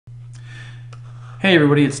Hey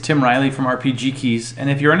everybody, it's Tim Riley from RPG Keys, and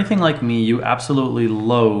if you're anything like me, you absolutely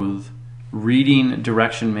loathe reading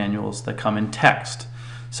direction manuals that come in text.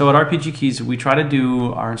 So at RPG Keys, we try to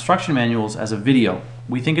do our instruction manuals as a video.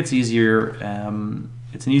 We think it's easier,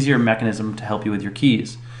 it's an easier mechanism to help you with your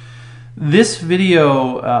keys. This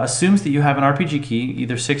video assumes that you have an RPG key,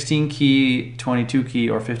 either 16 key, 22 key,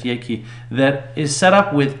 or 58 key, that is set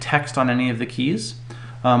up with text on any of the keys.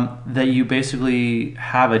 That you basically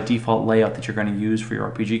have a default layout that you're going to use for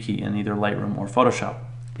your RPG key in either Lightroom or Photoshop.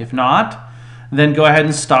 If not, then go ahead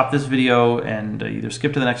and stop this video and either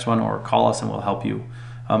skip to the next one or call us and we'll help you.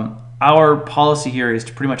 Our policy here is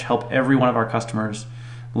to pretty much help every one of our customers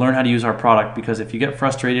learn how to use our product, because if you get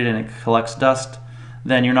frustrated and it collects dust,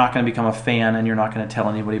 then you're not going to become a fan and you're not going to tell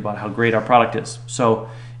anybody about how great our product is. So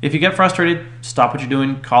if you get frustrated, stop what you're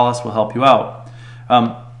doing, call us, we'll help you out.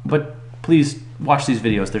 But please watch these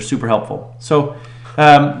videos, they're super helpful. So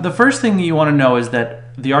the first thing you want to know is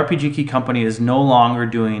that the RPG Key company is no longer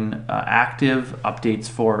doing active updates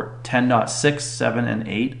for 10.6, 7, and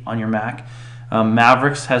 8 on your Mac.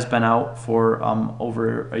 Mavericks has been out for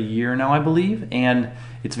over a year now, I believe, and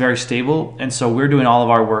it's very stable, and so we're doing all of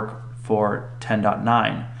our work for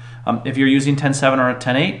 10.9. If you're using 10.7 or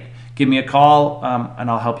 10.8, give me a call and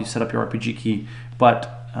I'll help you set up your RPG Key.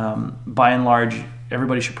 But by and large,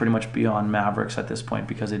 everybody should pretty much be on Mavericks at this point,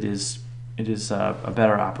 because it is a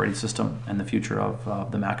better operating system and the future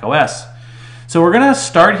of the Mac OS. So we're going to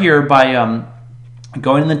start here by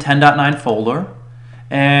going in the 10.9 folder,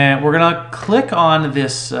 and we're going to click on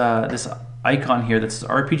this icon here that says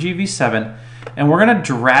RPG V7, and we're going to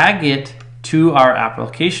drag it to our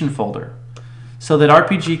application folder so that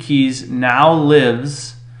RPG Keys now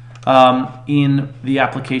lives in the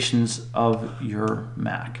applications of your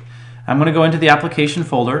Mac. I'm going to go into the application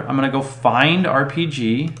folder. I'm going to go find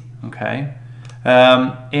RPG, okay,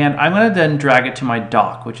 and I'm going to then drag it to my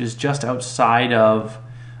dock, which is just outside of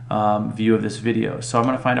view of this video. So I'm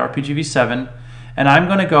going to find RPG V7, and I'm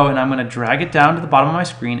going to go and I'm going to drag it down to the bottom of my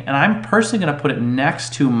screen, and I'm personally going to put it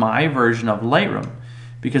next to my version of Lightroom,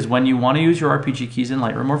 because when you want to use your RPG keys in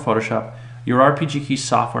Lightroom or Photoshop, your RPG key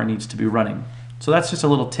software needs to be running. So that's just a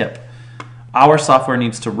little tip. Our software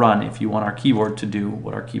needs to run if you want our keyboard to do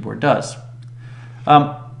what our keyboard does.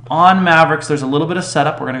 On Mavericks, there's a little bit of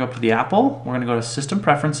setup. We're going to go up to the Apple. We're going to go to System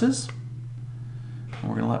Preferences.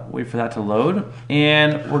 We're going to wait for that to load.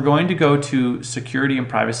 And we're going to go to Security and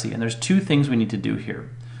Privacy. And there's two things we need to do here.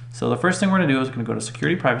 So the first thing we're going to do is we're going to go to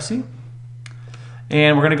Security Privacy.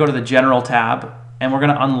 And we're going to go to the General tab. And we're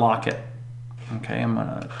going to unlock it. Okay, I'm going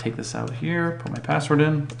to take this out here, put my password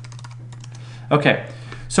in. Okay.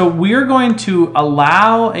 So we're going to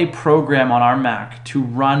allow a program on our Mac to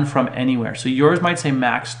run from anywhere. So yours might say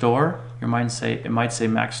Mac Store. It might say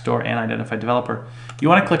Mac Store and Identified Developer. You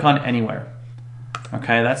want to click on Anywhere.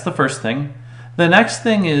 Okay, that's the first thing. The next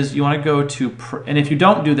thing is you want to go to, and if you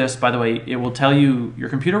don't do this, by the way, it will tell you, your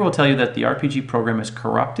computer will tell you that the RPG program is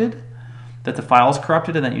corrupted, that the file is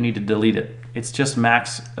corrupted, and that you need to delete it. It's just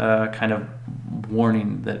Mac's kind of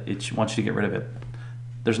warning that it wants you to get rid of it.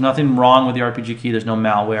 There's nothing wrong with the RPG key. There's no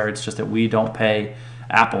malware. It's just that we don't pay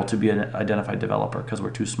Apple to be an identified developer because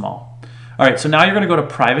we're too small. All right, so now you're going to go to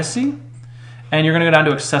Privacy, and you're going to go down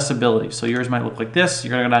to Accessibility. So yours might look like this.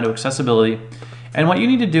 You're going to go down to Accessibility. And what you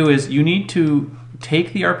need to do is you need to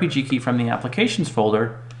take the RPG key from the Applications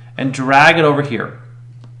folder and drag it over here.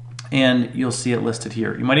 And you'll see it listed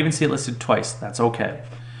here. You might even see it listed twice. That's okay.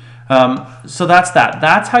 So that's that.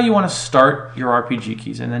 That's how you want to start your RPG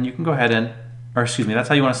keys. And then you can go ahead and that's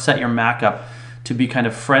how you want to set your Mac up to be kind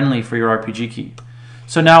of friendly for your RPG key.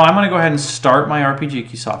 So now I'm going to go ahead and start my RPG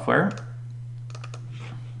key software.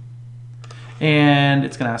 And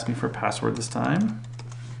it's going to ask me for a password this time.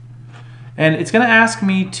 And it's going to ask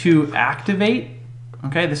me to activate.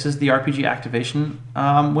 Okay, this is the RPG activation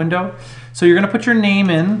window. So you're going to put your name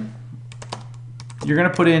in. You're going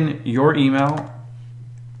to put in your email.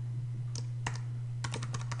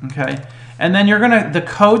 Okay. And then you're gonna, the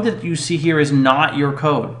code that you see here is not your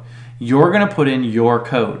code. You're gonna put in your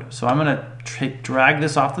code. So I'm gonna drag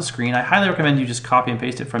this off the screen. I highly recommend you just copy and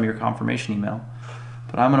paste it from your confirmation email.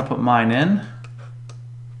 But I'm gonna put mine in.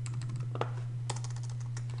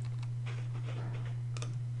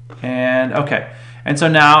 And okay. And so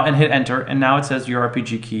now, and hit enter, and now it says your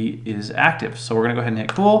RPG key is active. So we're gonna go ahead and hit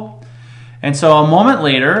cool. And so a moment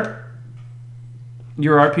later,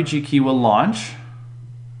 your RPG key will launch.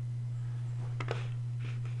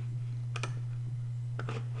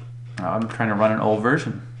 I'm trying to run an old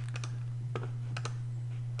version.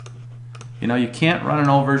 You know, you can't run an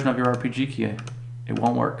old version of your RPG key. It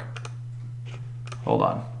won't work. Hold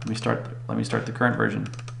on. Let me start the current version.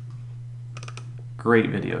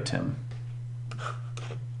 Great video, Tim.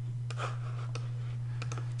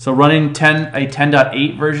 So running a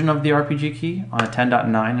 10.8 version of the RPG key on a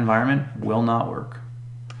 10.9 environment will not work.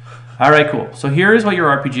 All right, cool. So here is what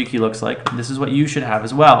your RPG key looks like. This is what you should have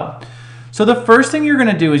as well. So the first thing you're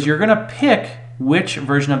going to do is you're going to pick which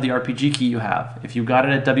version of the RPG key you have. If you got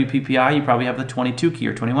it at WPPI, you probably have the 22 key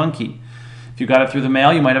or 21 key. If you got it through the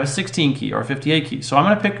mail, you might have a 16 key or a 58 key. So I'm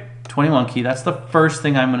going to pick 21 key. That's the first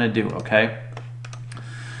thing I'm going to do, okay?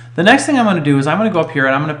 The next thing I'm going to do is I'm going to go up here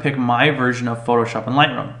and I'm going to pick my version of Photoshop and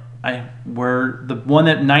Lightroom. Where the one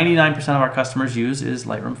that 99% of our customers use is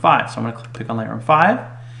Lightroom 5. So I'm going to pick on Lightroom 5.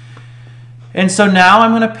 And so now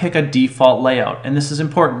I'm going to pick a default layout. And this is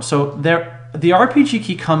important. So the RPG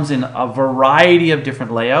key comes in a variety of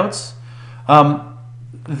different layouts.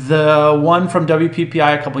 The one from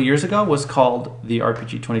WPPI a couple years ago was called the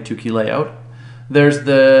RPG 22 key layout. There's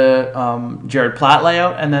the Jared Platt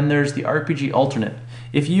layout, and then there's the RPG alternate.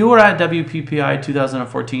 If you were at WPPI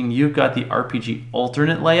 2014, you've got the RPG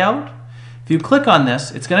alternate layout. If you click on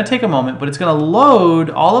this, it's going to take a moment, but it's going to load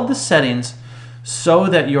all of the settings so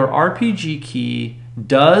that your RPG key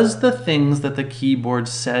does the things that the keyboard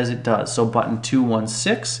says it does. So button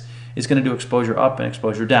 216 is going to do exposure up and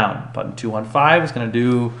exposure down. Button 215 is going to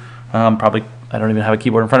do probably, I don't even have a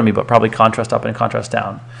keyboard in front of me, but probably contrast up and contrast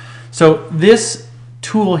down. So this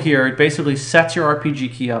tool here, it basically sets your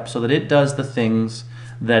RPG key up so that it does the things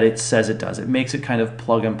that it says it does. It makes it kind of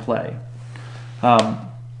plug and play.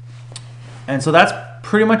 And so that's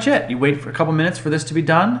pretty much it. You wait for a couple minutes for this to be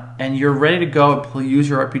done, and you're ready to go use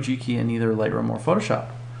your RPG key in either Lightroom or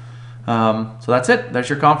Photoshop. So that's it. There's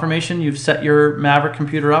your confirmation. You've set your Maverick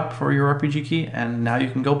computer up for your RPG key, and now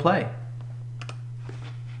you can go play.